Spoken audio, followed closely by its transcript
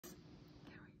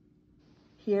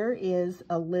Here is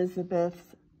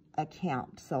Elizabeth's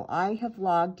account. So I have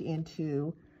logged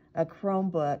into a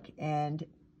Chromebook and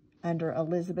under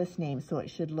Elizabeth's name, so it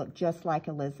should look just like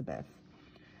Elizabeth.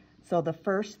 So the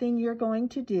first thing you're going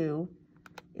to do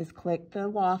is click the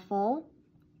waffle,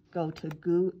 go to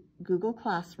Google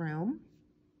Classroom.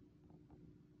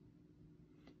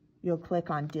 You'll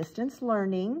click on Distance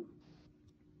Learning,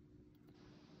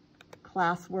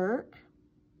 Classwork.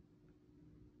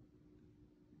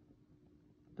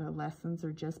 The lessons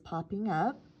are just popping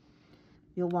up.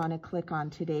 You'll want to click on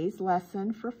today's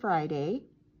lesson for Friday.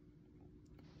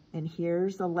 And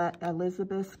here's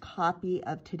Elizabeth's copy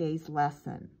of today's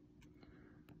lesson.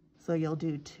 So you'll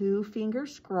do 2-finger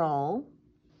scroll.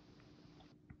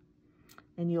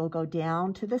 And you'll go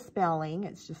down to the spelling.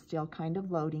 It's just still kind of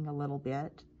loading a little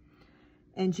bit.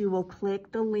 And you will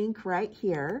click the link right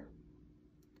here.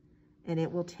 And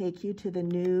it will take you to the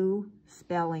new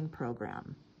spelling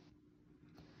program.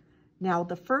 Now,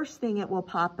 the first thing it will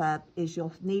pop up is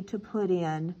you'll need to put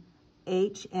in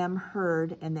H.M.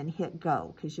 Hurd and then hit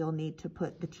go, because you'll need to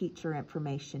put the teacher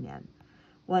information in.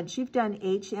 Once you've done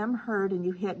H.M. Hurd and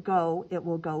you hit go, it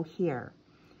will go here.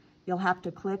 You'll have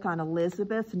to click on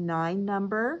Elizabeth's 9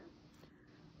 number,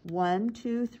 1,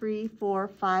 2, 3, 4,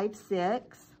 5,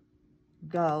 6,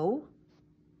 go.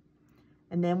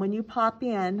 And then when you pop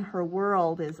in, her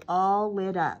world is all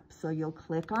lit up. So you'll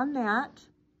click on that.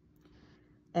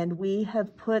 And we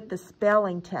have put the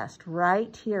spelling test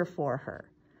right here for her.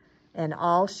 And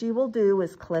all she will do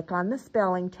is click on the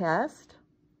spelling test.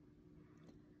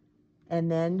 And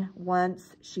then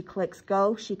once she clicks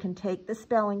go, she can take the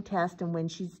spelling test. And when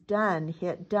she's done,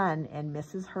 hit done, and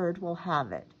Mrs. Hurd will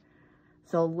have it.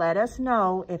 So let us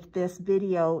know if this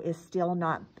video is still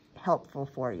not helpful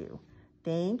for you.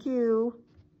 Thank you.